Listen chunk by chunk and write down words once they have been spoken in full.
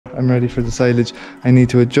I'm ready for the silage. I need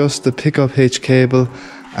to adjust the pickup H cable.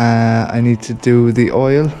 I need to do the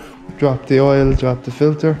oil, drop the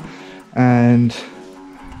filter, and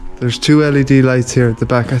there's 2 LED lights here at the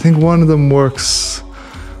back. I think one of them works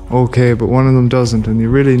okay, but one of them doesn't, and you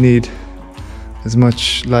really need as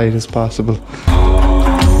much light as possible.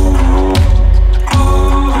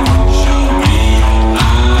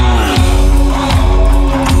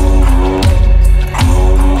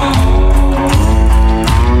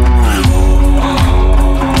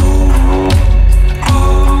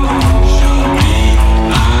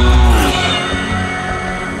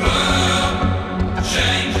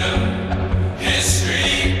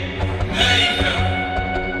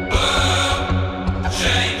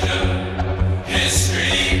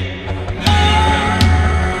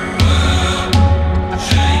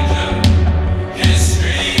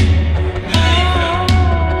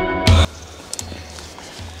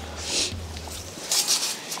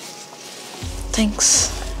 Thanks.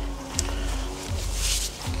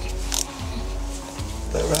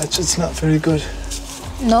 That ratchet's not very good.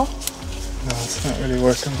 No? No, it's not really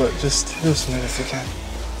working, but just loosen it if you can.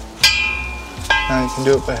 Now you can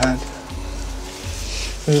do it by hand.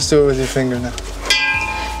 You just do it with your finger now.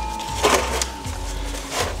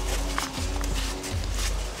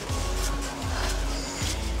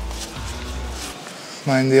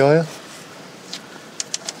 Mind the oil?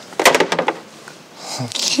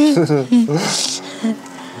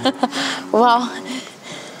 Wow.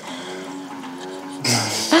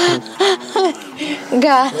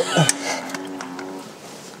 God.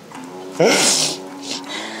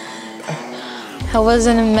 I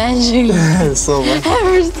wasn't imagining So much.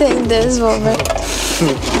 everything this moment.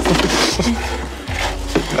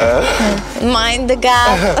 Mind the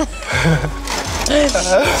gap.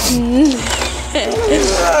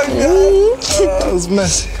 That was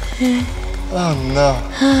messy. Oh no.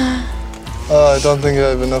 Oh, I don't think I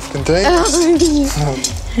have enough containers.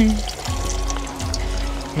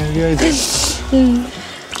 Maybe I do.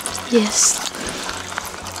 Yes.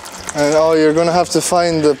 And oh, you're gonna have to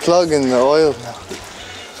find the plug in the oil now.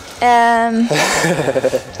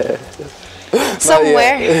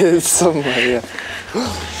 Somewhere. It's somewhere, yeah.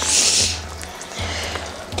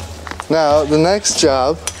 Now, the next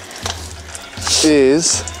job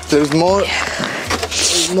is there's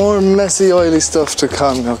more messy, oily stuff to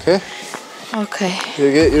come, okay? Okay.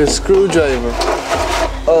 You get your screwdriver.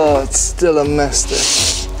 Oh, it's still a mess there.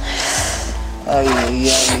 Ay, ay,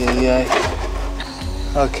 ay, ay, ay.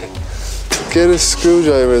 Okay. Get a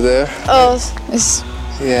screwdriver there. Oh, it's...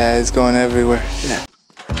 Yeah, it's going everywhere. Yeah.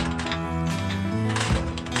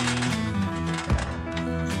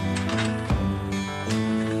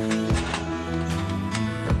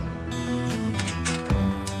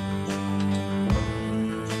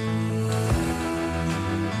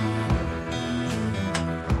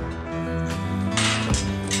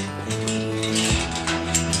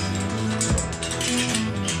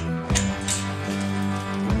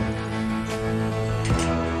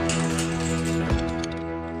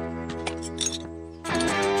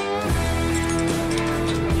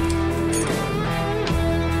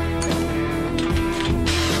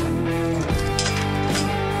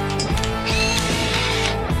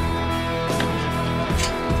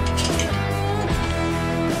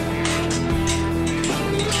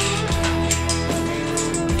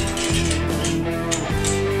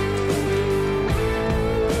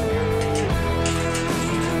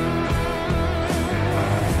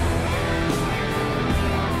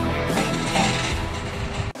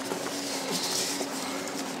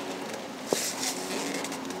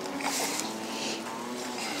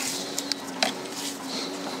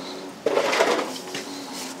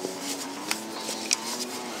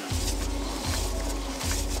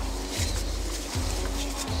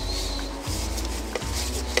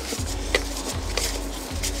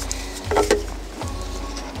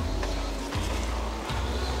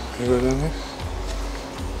 You go down here?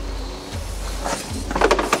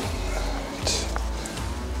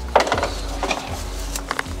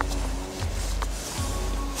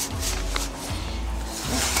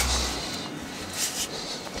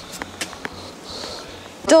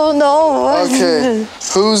 Don't know. Okay,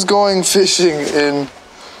 who's going fishing in...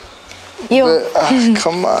 You.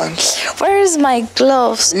 Come on. Where's my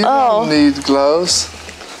gloves? You don't need gloves.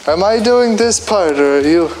 Am I doing this part or are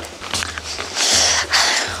you?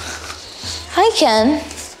 I can.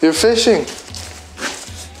 You're fishing?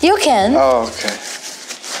 You can. Oh, okay.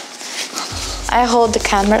 I hold the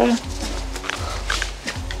camera.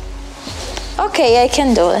 Okay, I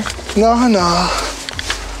can do it. No, no.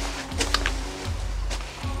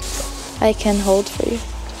 I can hold for you.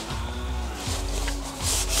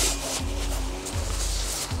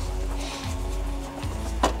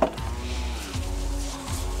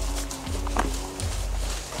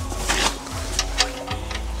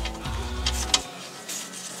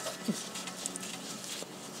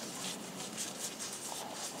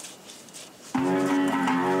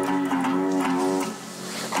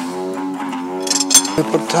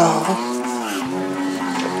 paper towel.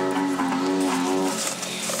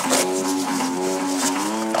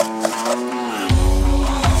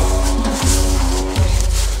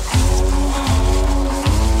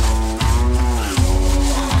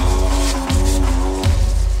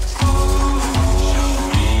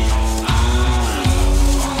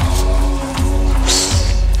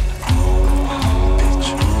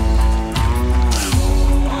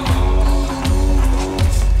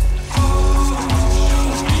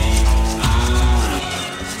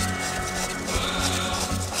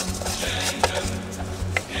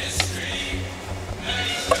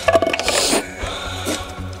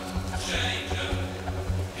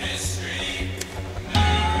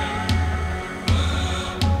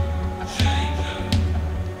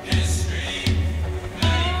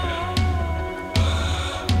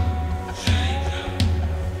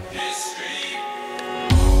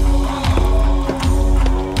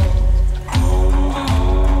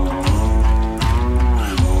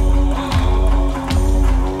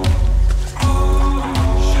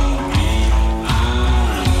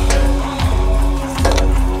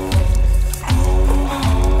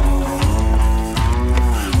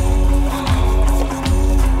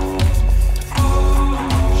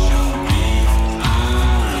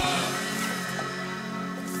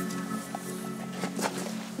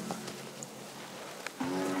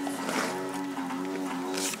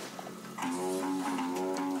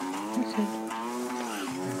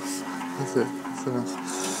 That's it. That's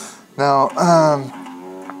enough. Now,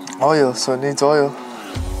 oil. So it needs oil.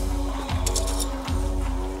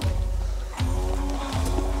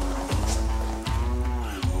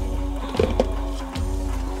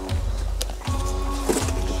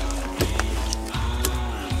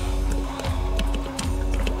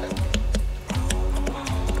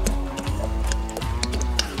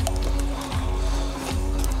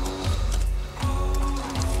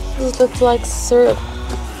 It looks like syrup.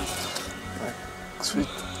 Sweet.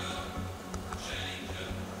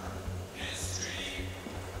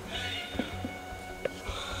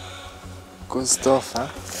 Good stuff, huh?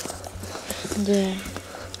 Yeah.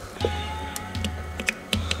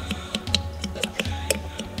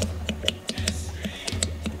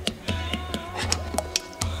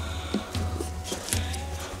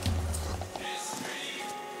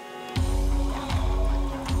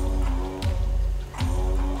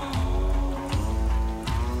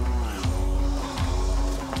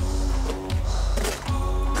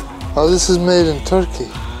 Oh, this is made in Turkey.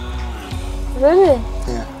 Really?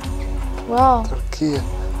 Yeah. Wow. Turkey.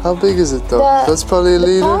 How big is it though? That's probably a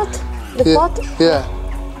liter. Pot? The pot? Yeah.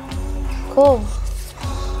 Cool.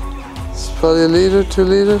 It's probably a liter, 2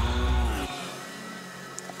 liter.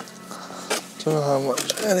 Don't know how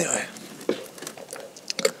much. Anyway.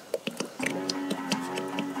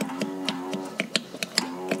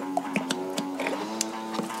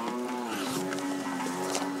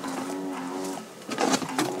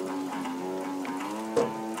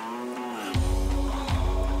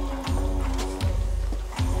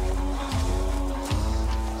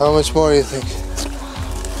 How much more you think?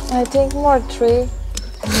 I think more 3.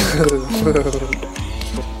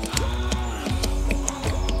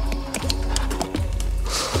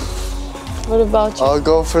 What about you? I'll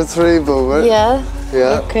go for 3, but what? Yeah?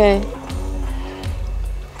 Yeah. Okay.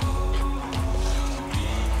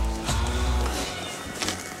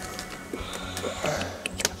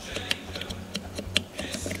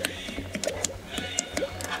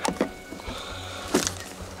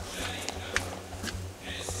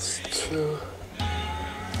 Two.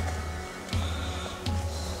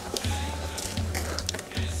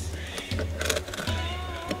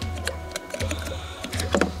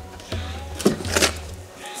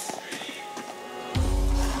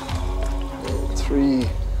 Three.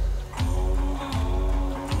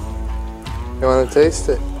 You want to taste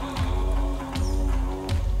it?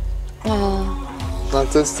 Not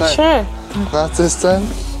this time? Sure. Not this time?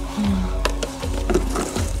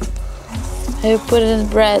 I put it in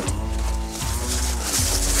bread.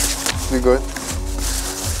 Be good.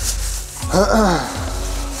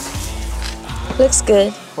 Looks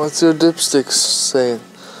good. What's your dipsticks saying?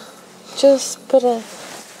 Just put a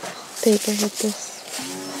paper with this.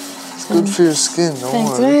 It's good for your skin, don't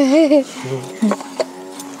Thanks. worry.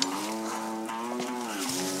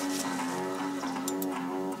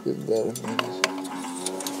 Give that a minute.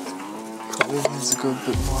 Probably needs a good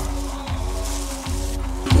bit more.